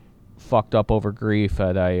fucked up over grief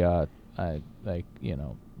that I like, you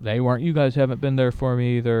know, you guys haven't been there for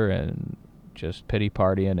me either, and just pity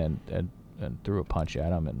partying and threw a punch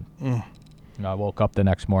at him, and you know, I woke up the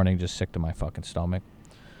next morning just sick to my fucking stomach.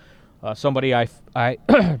 Somebody I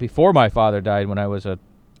before my father died, when I was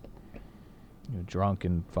drunk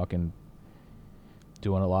and fucking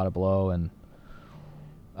doing a lot of blow, and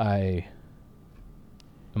I'm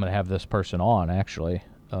gonna have this person on actually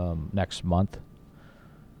next month.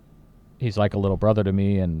 He's like a little brother to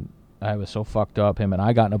me, and I was so fucked up. Him and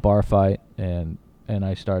I got in a bar fight, and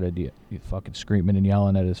I started fucking screaming and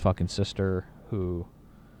yelling at his fucking sister, who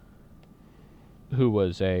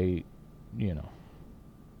was a, you know,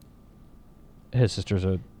 his sister's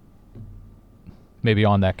maybe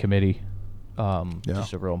on that committee.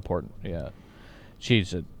 Just a real important,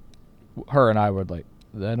 her and I were like,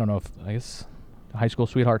 I don't know if, I guess, high school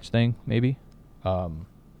sweethearts thing, maybe. And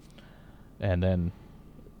then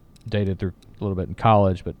dated through a little bit in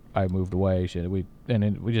college, but I moved away. We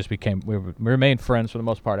remained friends for the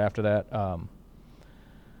most part after that.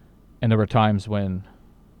 And there were times when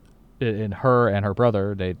in her and her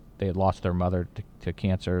brother, they had lost their mother to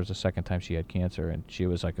cancer. It was the second time she had cancer, and she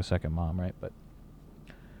was like a second mom, right?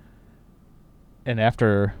 And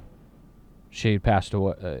after she passed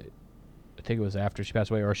away, I think it was after she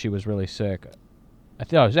passed away, or she was really sick. I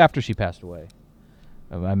think it was after she passed away.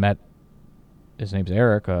 I met, his name's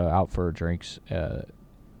Eric, out for drinks to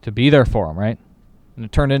be there for him, right? And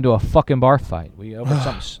it turned into a fucking bar fight. We over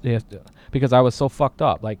something because I was so fucked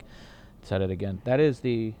up. Like, said it again.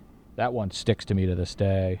 That one sticks to me to this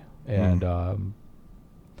day, and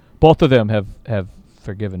both of them have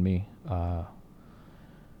forgiven me,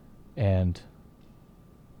 and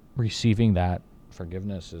receiving that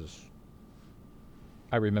forgiveness is.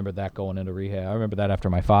 I remember that going into rehab. I remember that after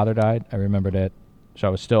my father died. I remembered it, so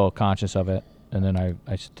I was still conscious of it, and then I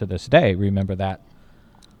to this day remember that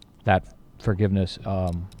forgiveness,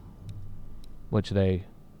 which they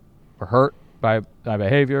were hurt by my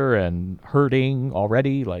behavior and hurting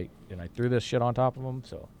already, like, and I threw this shit on top of them.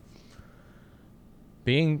 So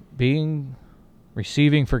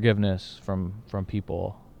receiving forgiveness from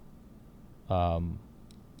people,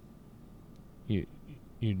 you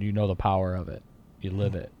know the power of it. You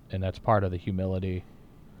live it, and that's part of the humility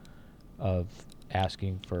of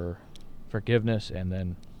asking for forgiveness and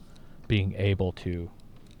then being able to.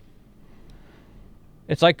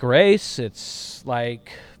 It's like grace. It's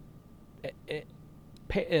like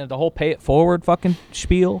the whole pay it forward fucking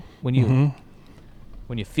spiel. When you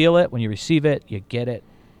feel it, when you receive it, you get it,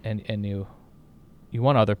 and you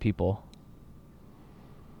want other people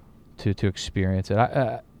to experience it.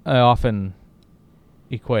 I often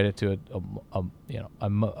equate it to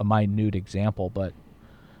a minute example, but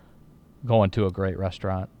going to a great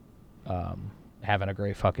restaurant, having a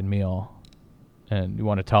great fucking meal, and you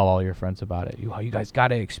want to tell all your friends about it. You guys got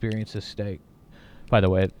to experience this steak. By the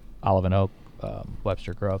way, Olive and Oak,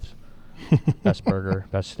 Webster Groves, best burger,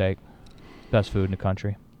 best steak, best food in the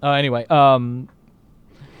country. Anyway,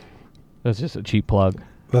 that's just a cheap plug.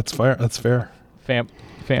 That's fair. That's fair.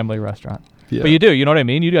 Family restaurant. Yeah. But you do, you know what I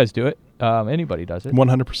mean? You guys do it. Anybody does it.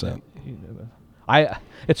 100%.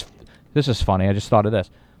 This is funny. I just thought of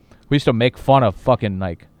this. We used to make fun of fucking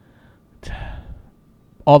like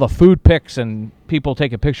all the food pics and people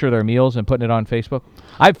taking a picture of their meals and putting it on Facebook.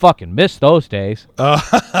 I fucking miss those days.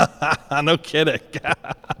 No kidding.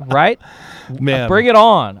 Right? Man. Bring it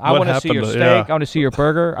on. I want to see your happened? steak. Yeah. I want to see your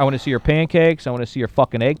burger. I want to see your pancakes. I want to see your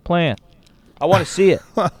fucking eggplant. I want to see it.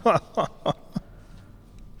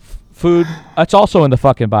 Food, that's also in the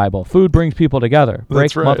fucking Bible. Food brings people together. Break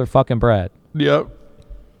That's right. motherfucking bread. Yep.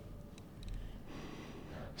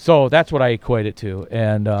 So that's what I equate it to,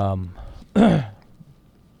 and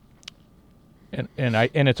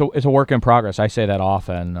it's a work in progress. I say that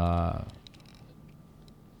often,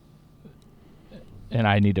 and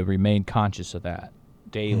I need to remain conscious of that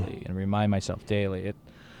daily and remind myself daily.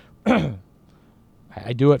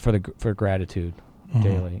 I do it for gratitude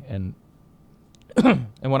daily, and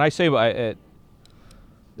when I say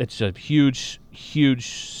it's a huge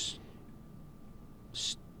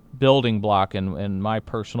building block in my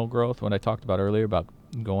personal growth. When I talked about earlier about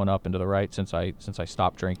going up into the right since I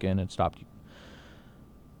stopped drinking and stopped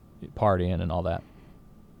partying and all that,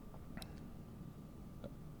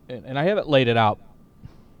 and I haven't laid it out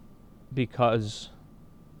because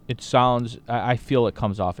it sounds, I feel it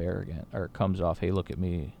comes off arrogant, or it comes off, hey, look at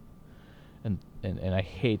me. and I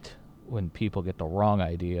hate when people get the wrong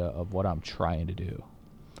idea of what I'm trying to do.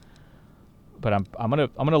 But I'm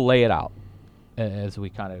gonna lay it out as we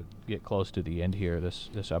kind of get close to the end here.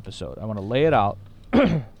 This episode, I want to lay it out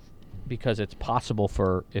because it's possible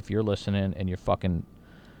for, if you're listening and you're fucking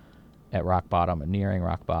at rock bottom and nearing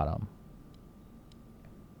rock bottom,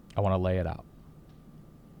 I want to lay it out.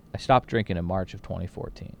 I stopped drinking in March of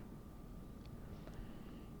 2014.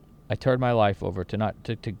 I turned my life over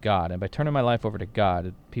to God, and by turning my life over to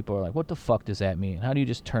God, people are like, "What the fuck does that mean? How do you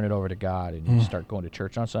just turn it over to God and you start going to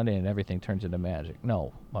church on Sunday and everything turns into magic?"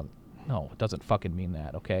 No, it doesn't fucking mean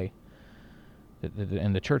that. Okay.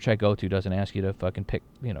 And the church I go to doesn't ask you to fucking prick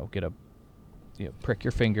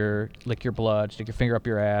your finger, lick your blood, stick your finger up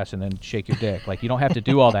your ass, and then shake your dick. Like, you don't have to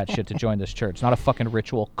do all that shit to join this church. It's not a fucking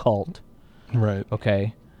ritual cult. Right.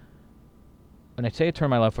 Okay. When I say I turn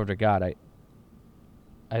my life over to God,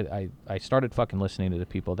 I started fucking listening to the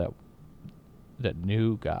people that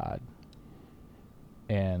knew God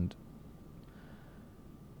and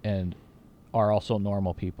are also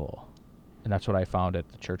normal people. And that's what I found at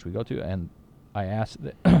the church we go to. And I asked,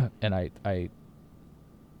 and I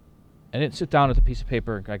didn't sit down with a piece of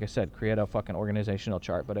paper and, like I said, create a fucking organizational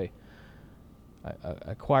chart, but I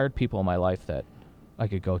acquired people in my life that I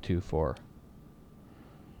could go to for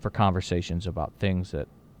conversations about things that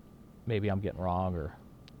maybe I'm getting wrong or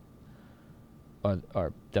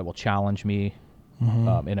that will challenge me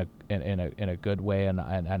in a good way, and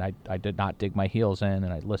I did not dig my heels in,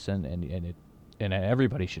 and I listened, and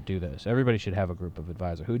everybody should do this. Everybody should have a group of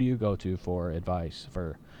advisors. Who do you go to for advice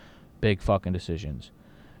for big fucking decisions?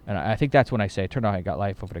 And I think that's when I say, I got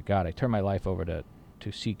life over to God. I turn my life over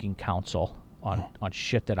to seeking counsel on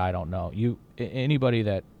shit that I don't know. Anybody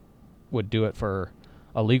that would do it for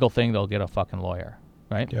a legal thing, they'll get a fucking lawyer,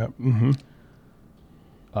 right? Yeah.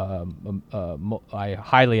 I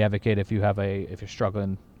highly advocate if you're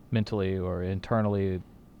struggling mentally or internally,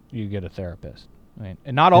 you get a therapist. Right?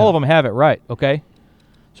 And not all of them have it right, okay?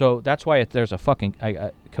 So that's why there's a fucking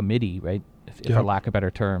committee, right? For lack of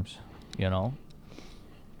better terms,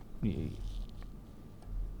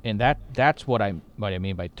 And that's what I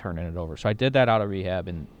mean by turning it over. So I did that out of rehab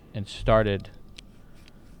and started.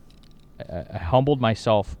 I humbled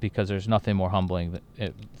myself because there's nothing more humbling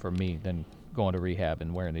for me than going to rehab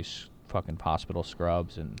and wearing these fucking hospital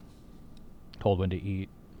scrubs and told when to eat,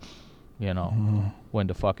 when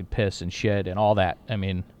to fucking piss and shit and all that. I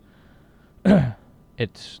mean,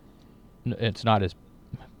 it's not as,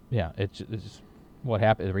 it's what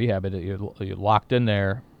happened at rehab. You're locked in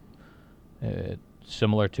there,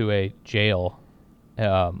 similar to a jail.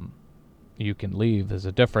 You can leave. There's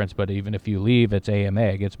a difference, but even if you leave, it's AMA,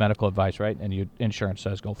 it gets medical advice, right? And your insurance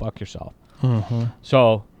says go fuck yourself.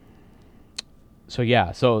 So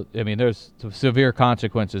I mean, there's severe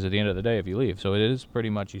consequences at the end of the day if you leave. So it is pretty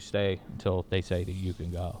much you stay until they say that you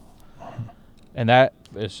can go. And that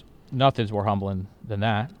is, nothing's more humbling than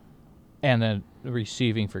that. And then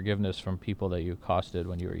receiving forgiveness from people that you accosted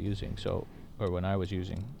when you were using, or when I was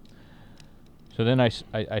using. So then I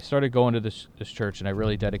started going to this church, and I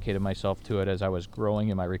really dedicated myself to it as I was growing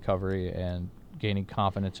in my recovery and gaining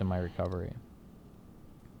confidence in my recovery.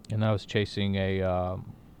 And I was chasing at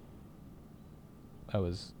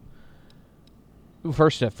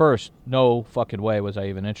first, no fucking way was I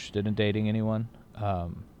even interested in dating anyone,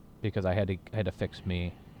 because I had to fix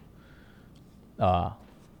me. So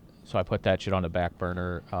I put that shit on the back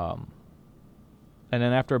burner. And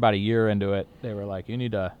then after about a year into it, they were like, you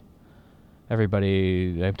need to.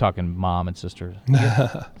 Everybody, I'm talking mom and sisters,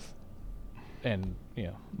 and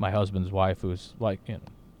my husband's wife, who's like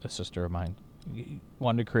a sister of mine,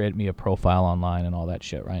 wanted to create me a profile online and all that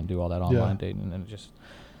shit, right, and do all that online dating, and just.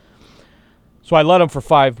 So I let him for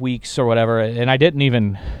 5 weeks or whatever, and I didn't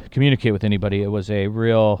even communicate with anybody. It was a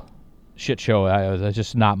real shit show. It was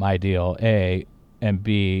just not my deal. A, and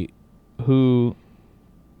B, who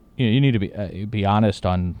you need to be honest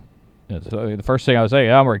on. So the first thing I was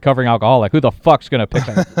saying, I'm a recovering alcoholic. Who the fuck's gonna pick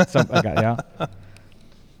some guy?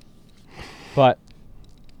 But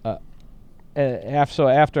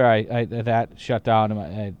after I that shut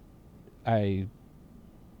down, I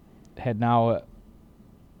had now,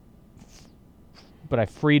 but I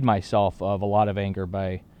freed myself of a lot of anger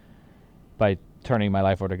by turning my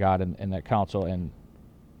life over to God and that counsel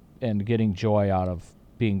and getting joy out of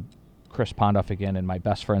being Chris Ponduff again in my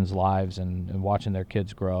best friends' lives and watching their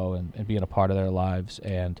kids grow and being a part of their lives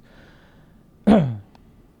and I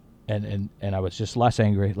was just less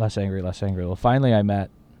angry. Well, finally I met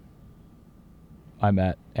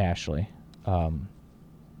Ashley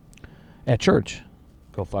at church.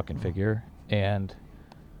 Go fucking figure. And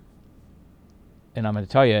and I'm going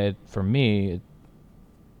to tell you, for me,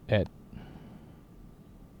 and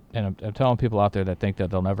I'm telling people out there that think that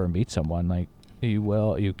they'll never meet someone, like,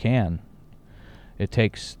 you can. It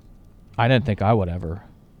takes, I didn't think I would ever.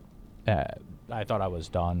 I thought I was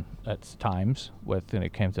done at times when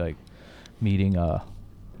it came to like meeting a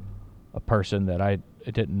person that I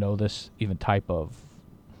didn't know this even type of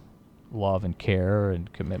love and care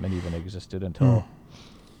and commitment even existed until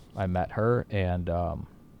I met her. And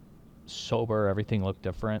sober, everything looked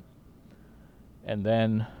different. And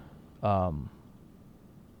then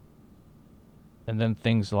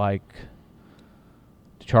things like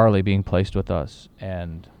Charlie being placed with us,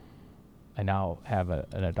 and I now have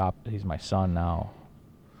he's my son now.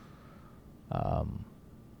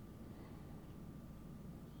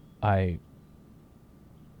 I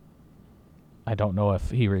don't know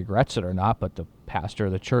if he regrets it or not, but the pastor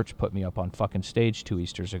of the church put me up on fucking stage 2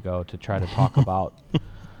 Easters ago to try to talk about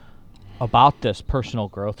this personal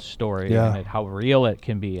growth story and how real it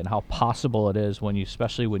can be and how possible it is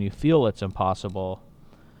especially when you feel it's impossible.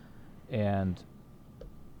 And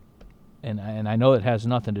I know it has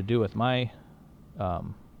nothing to do with my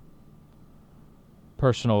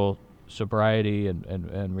personal sobriety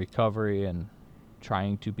and recovery and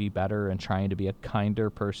trying to be better and trying to be a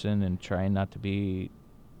kinder person and trying not to be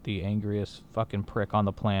the angriest fucking prick on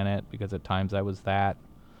the planet, because at times I was that.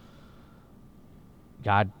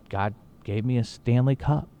 God gave me a Stanley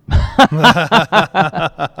Cup.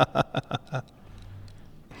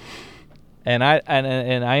 And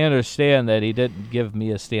I understand that he didn't give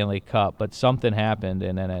me a Stanley Cup, but something happened,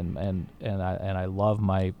 and I love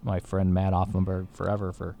my friend Matt Offenberg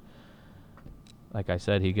forever for, like I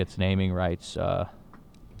said, he gets naming rights to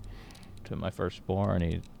my firstborn.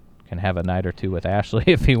 He can have a night or two with Ashley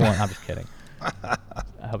if he wants. I'm just kidding. I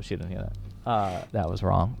hope she didn't hear that. That was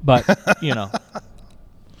wrong, but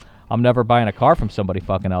I'm never buying a car from somebody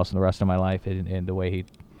fucking else in the rest of my life. In the way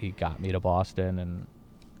he got me to Boston and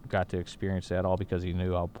got to experience that, all because he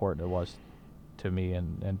knew how important it was to me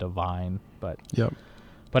and divine. But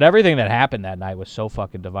everything that happened that night was so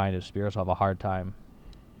fucking divine and spiritual. I have a hard time,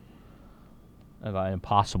 an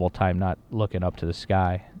impossible time, not looking up to the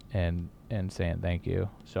sky and saying thank you.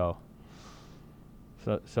 So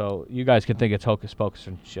you guys can think it's hocus pocus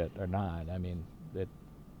and shit or not. I mean,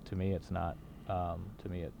 to me it's not. To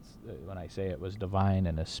me, it's when I say it was divine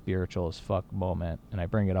and a spiritual as fuck moment, and I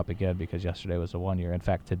bring it up again because yesterday was the 1 year. In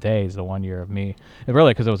fact, today is the 1 year of me. And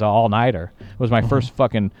really, because it was an all-nighter. It was my first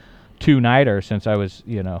fucking 2-nighter since I was,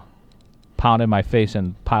 pounding my face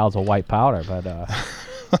in piles of white powder. But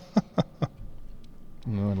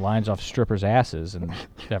lines off strippers' asses, and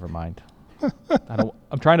never mind.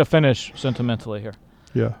 I'm trying to finish sentimentally here.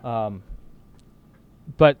 Yeah.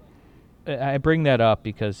 But I bring that up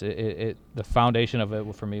because the foundation of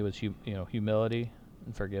it for me was humility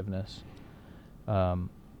and forgiveness. And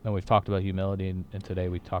we've talked about humility, and today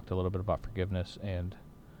we talked a little bit about forgiveness and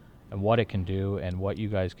what it can do and what you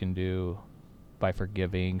guys can do by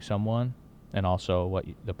forgiving someone, and also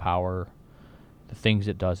the power, the things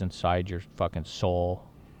it does inside your fucking soul,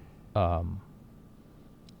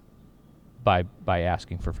 by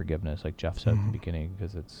asking for forgiveness, like Jeff said at the beginning,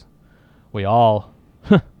 because we all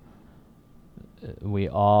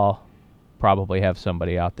probably have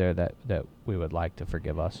somebody out there that we would like to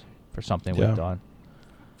forgive us for something we've done.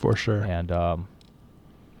 For sure. And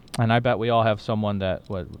I bet we all have someone that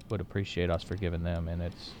would appreciate us forgiving them.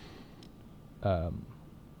 And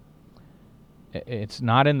it's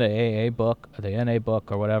not in the AA book, the NA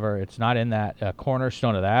book, or whatever. It's not in that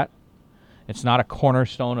cornerstone of that. It's not a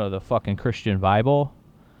cornerstone of the fucking Christian Bible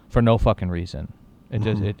for no fucking reason.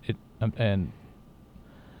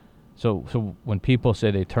 So when people say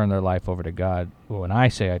they turn their life over to God, or when I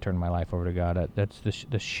say I turn my life over to God, that's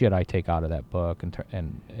the shit I take out of that book,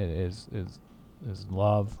 and it is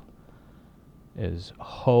love, is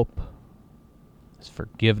hope, is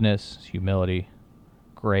forgiveness, is humility,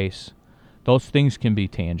 grace. Those things can be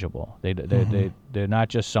tangible. They're not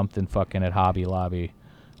just something fucking at Hobby Lobby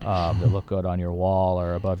that look good on your wall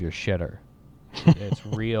or above your shitter. It's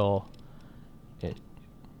real.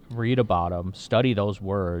 Read about them, study those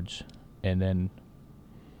words, and then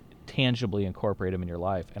tangibly incorporate them in your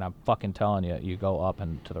life. And I'm fucking telling you, you go up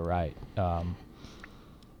and to the right.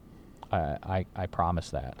 I promise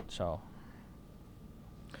that.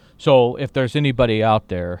 So if there's anybody out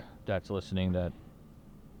there that's listening that,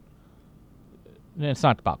 and it's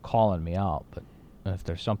not about calling me out, but if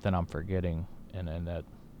there's something I'm forgetting and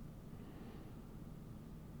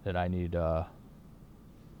that I need,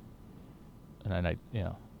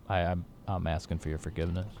 I'm asking for your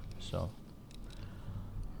forgiveness. So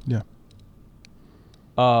yeah.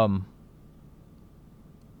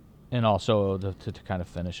 And also to kind of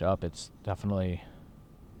finish up, it's definitely,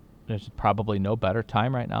 there's probably no better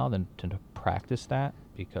time right now than to practice that,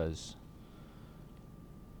 because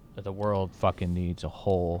the world fucking needs a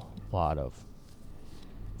whole lot of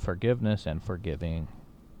forgiveness and forgiving.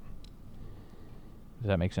 Does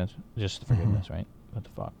that make sense? Just forgiveness, right? What the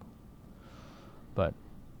fuck? But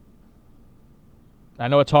I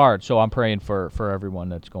know it's hard, so I'm praying for everyone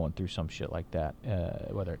that's going through some shit like that,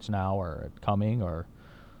 whether it's now or coming or,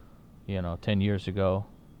 10 years ago.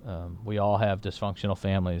 We all have dysfunctional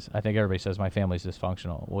families. I think everybody says my family's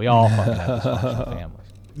dysfunctional. We all fucking have dysfunctional families.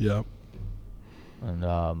 Yep.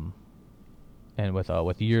 And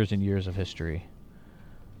with years and years of history.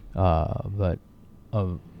 But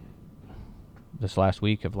this last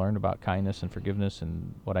week I've learned about kindness and forgiveness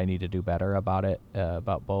and what I need to do better about it,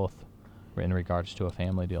 about both in regards to a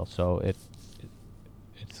family deal. So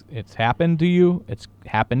it's happened to you. It's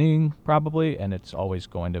happening probably, and it's always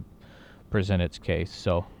going to present its case.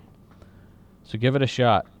 So give it a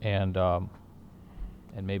shot, and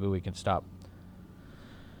maybe we can stop.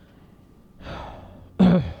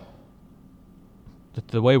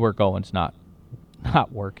 The way we're going's not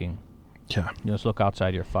working. Yeah. Just look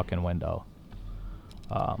outside your fucking window.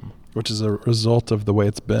 Which is a result of the way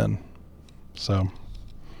it's been. So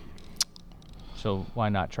why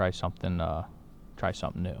not try something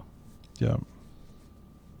new? Yeah.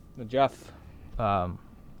 Jeff,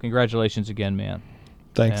 congratulations again, man.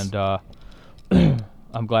 Thanks. And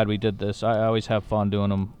I'm glad we did this. I always have fun doing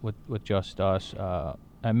them with just us.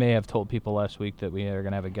 I may have told people last week that we are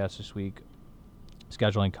going to have a guest this week.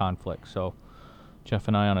 Scheduling conflict. So Jeff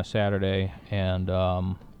and I on a Saturday, and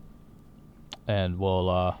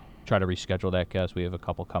we'll try to reschedule that guest. We have a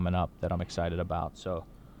couple coming up that I'm excited about. So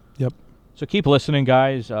Yep. So keep listening,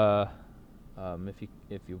 guys.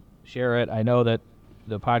 If you share it, I know that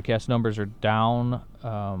the podcast numbers are down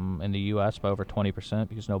in the U.S. by over 20%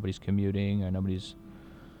 because nobody's commuting or nobody's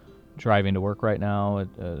driving to work right now,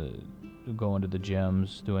 going to the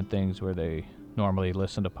gyms, doing things where they normally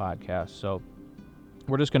listen to podcasts. So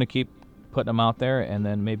we're just going to keep putting them out there, and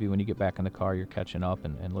then maybe when you get back in the car, you're catching up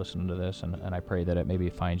and listening to this, and I pray that it maybe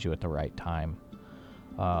finds you at the right time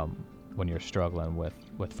when you're struggling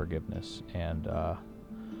with forgiveness. And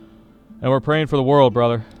we're praying for the world,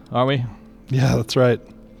 brother, aren't we? Yeah, that's right.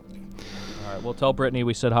 All right, well, tell Brittany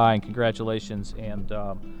we said hi and congratulations, and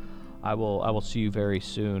I will see you very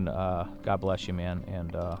soon. God bless you, man,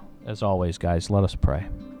 and as always, guys, let us pray.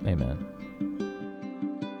 Amen.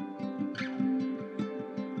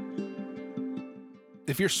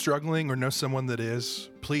 If you're struggling or know someone that is,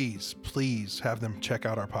 please have them check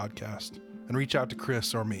out our podcast and reach out to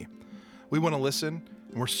Chris or me. We want to listen,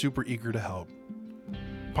 and we're super eager to help.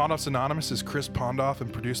 Pondoff's Anonymous is Chris Pondoff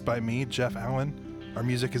and produced by me, Jeff Allen. Our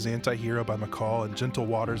music is Anti-Hero by McCall and Gentle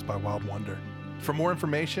Waters by Wild Wonder. For more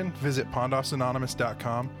information, visit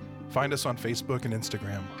pondoffsanonymous.com. Find us on Facebook and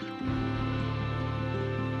Instagram.